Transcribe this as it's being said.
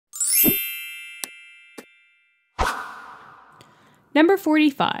Number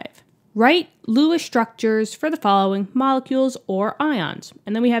 45. Write Lewis structures for the following molecules or ions.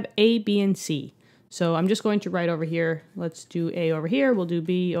 And then we have A, B, and C. So I'm just going to write over here. Let's do A over here. We'll do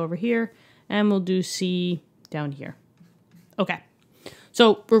B over here. And we'll do C down here. Okay.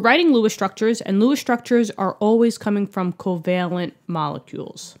 So we're writing Lewis structures, and Lewis structures are always coming from covalent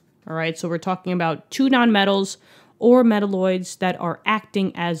molecules. All right. So we're talking about two nonmetals or metalloids that are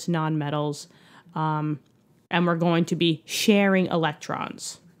acting as nonmetals. And we're going to be sharing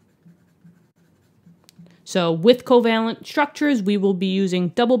electrons. So with covalent structures, we will be using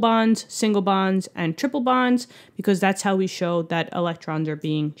double bonds, single bonds, and triple bonds because that's how we show that electrons are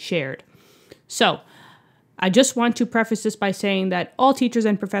being shared. So I just want to preface this by saying that all teachers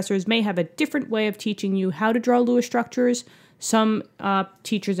and professors may have a different way of teaching you how to draw Lewis structures. Some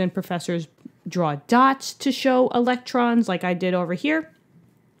teachers and professors draw dots to show electrons like I did over here.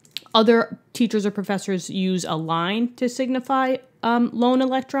 Other teachers or professors use a line to signify lone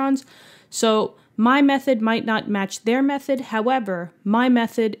electrons. So my method might not match their method. However, my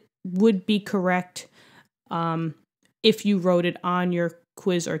method would be correct if you wrote it on your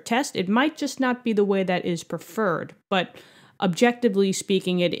quiz or test. It might just not be the way that is preferred, but objectively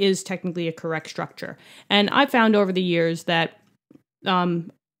speaking, it is technically a correct structure. And I found over the years that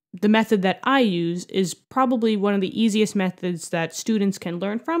the method that I use is probably one of the easiest methods that students can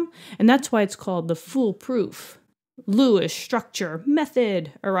learn from, and that's why it's called the Foolproof Lewis structure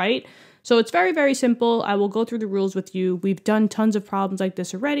method, all right? So it's very, very simple. I will go through the rules with you. We've done tons of problems like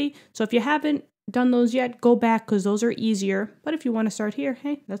this already, so if you haven't done those yet, go back because those are easier. But if you want to start here,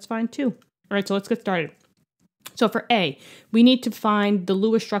 hey, that's fine too. All right, so let's get started. So for A, we need to find the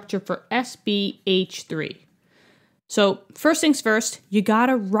Lewis structure for SbH3. So first things first, you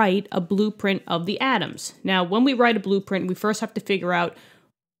gotta write a blueprint of the atoms. Now, when we write a blueprint, we first have to figure out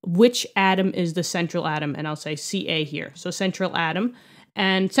which atom is the central atom, and I'll say Ca here. So central atom,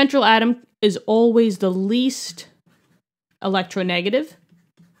 and central atom is always the least electronegative.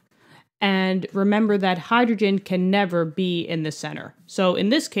 And remember that hydrogen can never be in the center. So in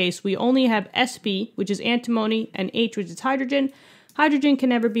this case, we only have Sb, which is antimony, and H, which is hydrogen. Hydrogen can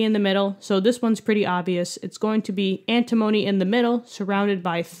never be in the middle, so this one's pretty obvious. It's going to be antimony in the middle, surrounded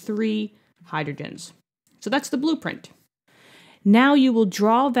by 3 hydrogens. So that's the blueprint. Now you will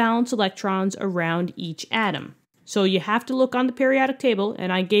draw valence electrons around each atom. So you have to look on the periodic table,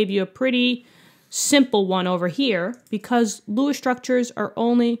 and I gave you a pretty simple one over here, because Lewis structures are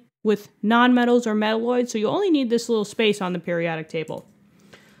only with nonmetals or metalloids, so you only need this little space on the periodic table.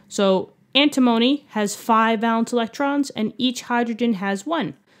 So antimony has 5 valence electrons, and each hydrogen has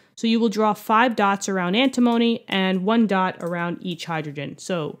 1. So you will draw 5 dots around antimony and 1 dot around each hydrogen.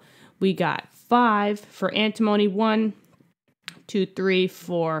 So we got 5 for antimony, 1, 2, 3,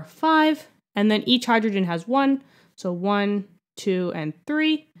 4, 5. And then each hydrogen has 1. So 1, 2, and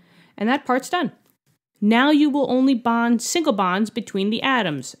 3. And that part's done. Now you will only bond single bonds between the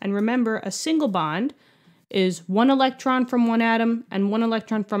atoms. And remember, a single bond is 1 electron from one atom and 1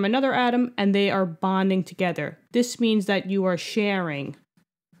 electron from another atom, and they are bonding together. This means that you are sharing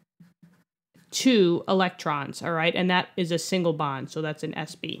 2 electrons, all right? And that is a single bond, so that's an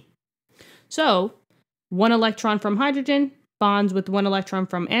Sb. So 1 electron from hydrogen bonds with 1 electron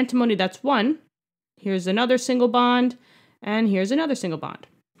from antimony, that's 1. Here's another single bond, and here's another single bond.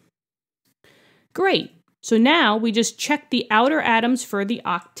 Great. So now we just check the outer atoms for the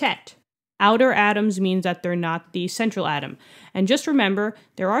octet. Outer atoms means that they're not the central atom. And just remember,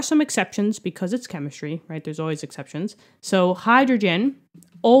 there are some exceptions because it's chemistry, right? There's always exceptions. So hydrogen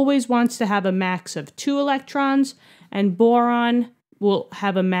always wants to have a max of 2 electrons, and boron will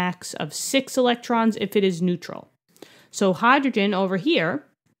have a max of 6 electrons if it is neutral. So hydrogen over here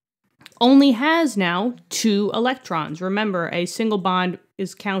only has now 2 electrons. Remember, a single bond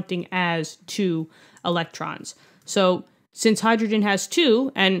is counting as 2 electrons. So since hydrogen has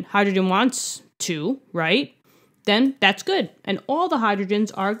 2 and hydrogen wants 2, right? Then that's good. And all the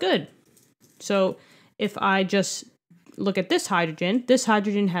hydrogens are good. So if I just look at this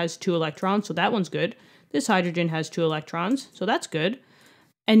hydrogen has 2 electrons, so that one's good. This hydrogen has 2 electrons, so that's good.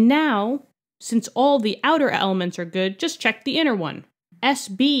 And now, since all the outer elements are good, just check the inner one.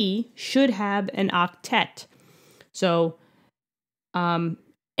 Sb should have an octet. So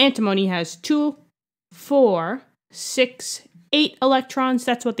antimony has 2, 4, 6, 8 electrons.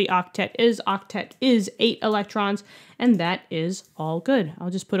 That's what the octet is. Octet is 8 electrons, and that is all good. I'll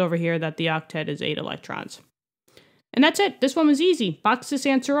just put over here that the octet is 8 electrons. And that's it. This one was easy. Box this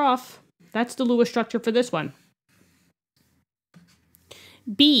answer off. That's the Lewis structure for this one.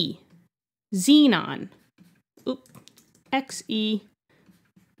 B, xenon. Xe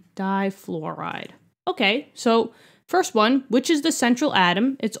Difluoride. Okay, so First one, which is the central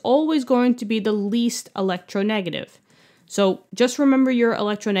atom, it's always going to be the least electronegative. So just remember your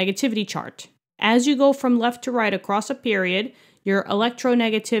electronegativity chart. As you go from left to right across a period, your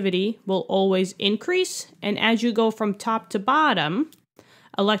electronegativity will always increase, and as you go from top to bottom,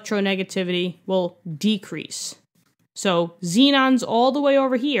 electronegativity will decrease. So xenon's all the way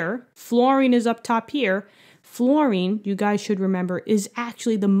over here, fluorine is up top here. Fluorine, you guys should remember, is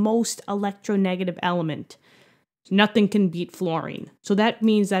actually the most electronegative element. Nothing can beat fluorine. So that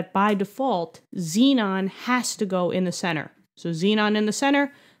means that by default, xenon has to go in the center. So xenon in the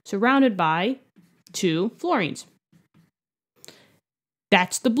center, surrounded by 2 fluorines.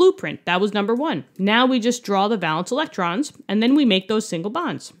 That's the blueprint. That was number 1. Now we just draw the valence electrons, and then we make those single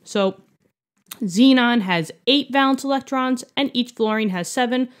bonds. So xenon has 8 valence electrons, and each fluorine has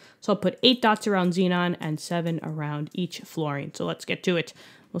 7. So I'll put 8 dots around xenon and 7 around each fluorine. So let's get to it.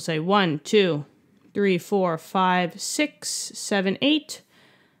 We'll say 1, 2, 3, 4, 5, 6, 7, 8.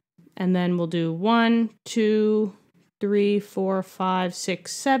 And then we'll do 1, 2, 3, 4, 5,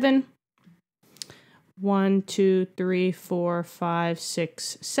 6, 7. 1, 2, 3, 4, 5,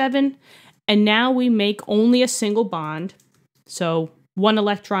 6, 7. And now we make only a single bond. So 1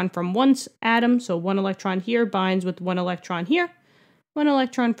 electron from one atom. So 1 electron here binds with 1 electron here. 1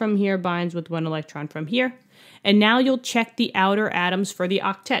 electron from here binds with 1 electron from here. And now you'll check the outer atoms for the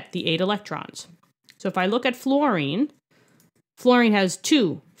octet, the 8 electrons. So if I look at fluorine, fluorine has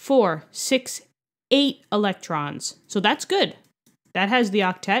 2, 4, 6, 8 electrons. So that's good. That has the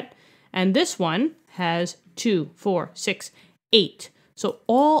octet. And this one has 2, 4, 6, 8. So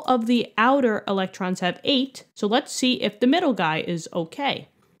all of the outer electrons have 8. So let's see if the middle guy is okay.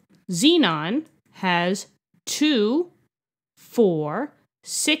 Xenon has 2, 4,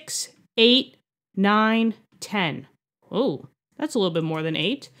 6, 8, 9, 10. Oh, that's a little bit more than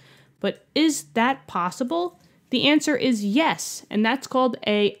 8. But is that possible? The answer is yes, and that's called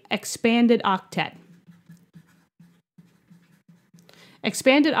an expanded octet.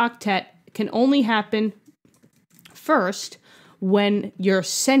 Expanded octet can only happen first when your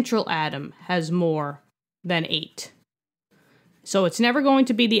central atom has more than 8. So it's never going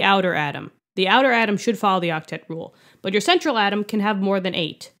to be the outer atom. The outer atom should follow the octet rule, but your central atom can have more than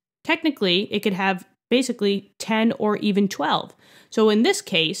 8. Technically, it could have basically 10 or even 12. So in this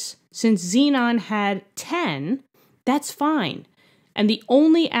case, since xenon had 10, that's fine. And the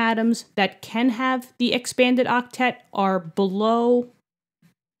only atoms that can have the expanded octet are below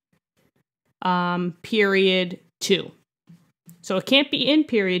period 2. So it can't be in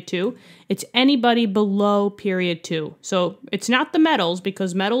period 2. It's anybody below period 2. So it's not the metals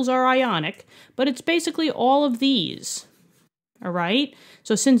because metals are ionic, but it's basically all of these. All right?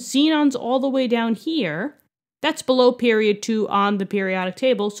 So since xenon's all the way down here, that's below period 2 on the periodic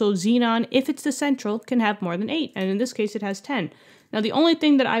table. So xenon, if it's the central, can have more than 8. And in this case, it has 10. Now, the only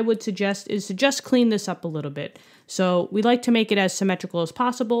thing that I would suggest is to just clean this up a little bit. So we like to make it as symmetrical as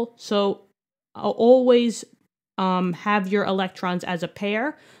possible. So I'll always have your electrons as a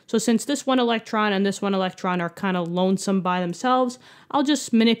pair. So since this 1 electron and this 1 electron are kind of lonesome by themselves, I'll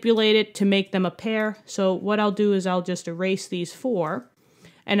just manipulate it to make them a pair. So what I'll do is I'll just erase these 4.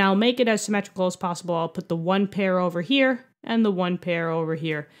 And I'll make it as symmetrical as possible. I'll put the 1 pair over here and the 1 pair over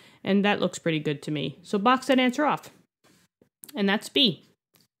here. And that looks pretty good to me. So box that answer off. And that's B.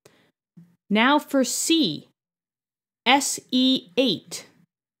 Now for C, Se8.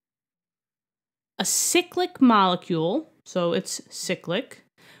 A cyclic molecule, so it's cyclic,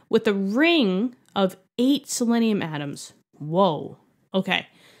 with a ring of 8 selenium atoms. Whoa. Okay,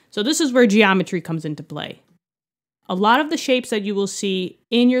 so this is where geometry comes into play. A lot of the shapes that you will see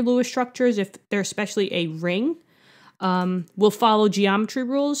in your Lewis structures, if they're especially a ring, will follow geometry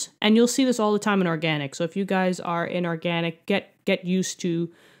rules, and you'll see this all the time in organic. So if you guys are in organic, get used to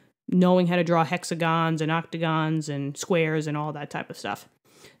knowing how to draw hexagons and octagons and squares and all that type of stuff.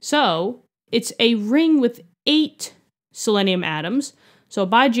 So it's a ring with 8 selenium atoms. So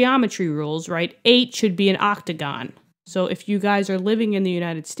by geometry rules, right, 8 should be an octagon. So if you guys are living in the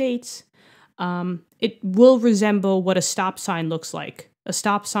United States, it will resemble what a stop sign looks like. A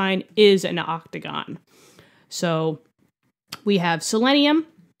stop sign is an octagon. So we have selenium.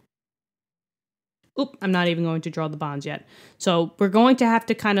 Oop, I'm not even going to draw the bonds yet. So we're going to have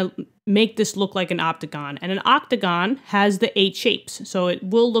to kind of make this look like an octagon. And an octagon has the 8 shapes. So it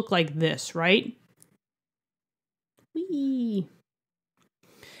will look like this, right? Whee!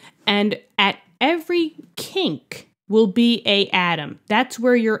 And at every kink will be a atom. That's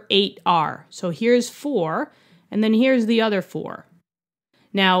where your 8 are. So here's 4, and then here's the other 4.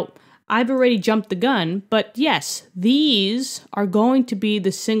 Now, I've already jumped the gun, but yes, these are going to be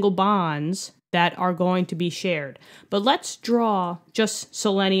the single bonds that are going to be shared. But let's draw just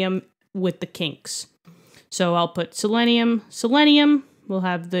selenium with the kinks. So I'll put selenium, selenium, we'll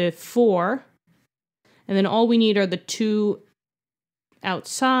have the 4, and then all we need are the 2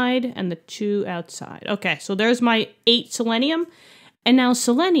 outside and the 2 outside. Okay, so there's my 8 selenium, and now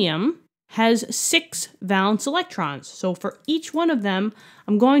selenium has 6 valence electrons. So for each one of them,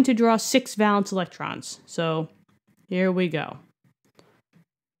 I'm going to draw 6 valence electrons. So here we go.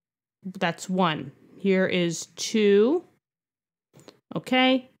 That's 1. Here is 2.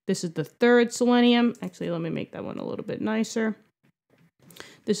 Okay, this is the 3rd selenium. Actually, let me make that one a little bit nicer.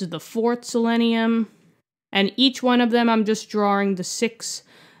 This is the 4th selenium. And each one of them, I'm just drawing the 6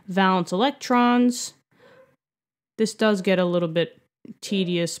 valence electrons. This does get a little bit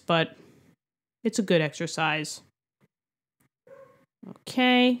tedious, but it's a good exercise.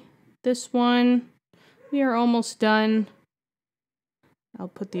 Okay, this one, we are almost done. I'll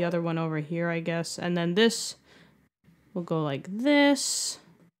put the other one over here, I guess. And then this will go like this.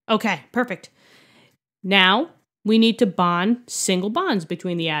 Okay, perfect. Now, we need to bond single bonds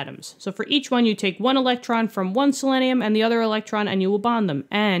between the atoms. So for each one, you take 1 electron from one selenium and the other electron, and you will bond them.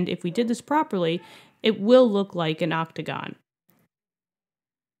 And if we did this properly, it will look like an octagon.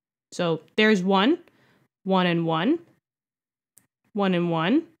 So there's 1, 1 and 1, 1 and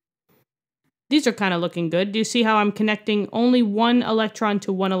 1. These are kind of looking good. Do you see how I'm connecting only 1 electron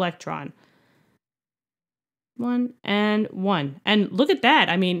to 1 electron? 1 and 1. And look at that.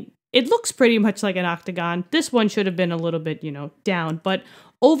 I mean, it looks pretty much like an octagon. This one should have been a little bit, down. But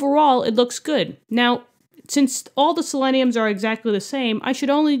overall, it looks good. Now, since all the seleniums are exactly the same, I should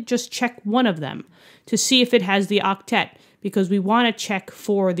only just check one of them to see if it has the octet, because we want to check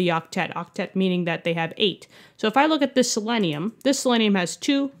for the octet. Octet meaning that they have 8. So if I look at this selenium has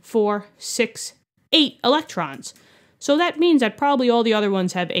 2, 4, 6, 8 electrons. So that means that probably all the other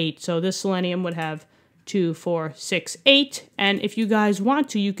ones have 8. So this selenium would have 2, 4, 6, 8. And if you guys want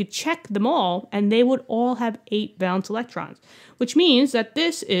to, you could check them all, and they would all have 8 valence electrons, which means that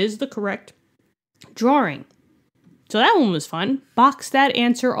this is the correct drawing. So that one was fun. Box that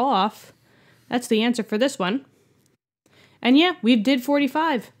answer off. That's the answer for this one. And yeah, we did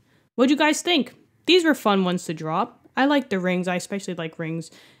 45. What'd you guys think? These were fun ones to draw. I like the rings. I especially like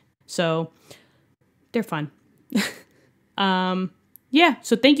rings. So they're fun. Yeah,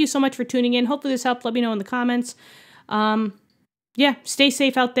 so thank you so much for tuning in. Hopefully this helped. Let me know in the comments. Yeah, stay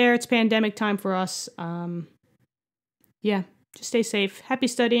safe out there. It's pandemic time for us. Yeah, just stay safe. Happy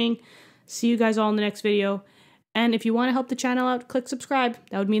studying. See you guys all in the next video. And if you want to help the channel out, click subscribe.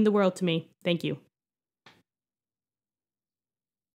 That would mean the world to me. Thank you.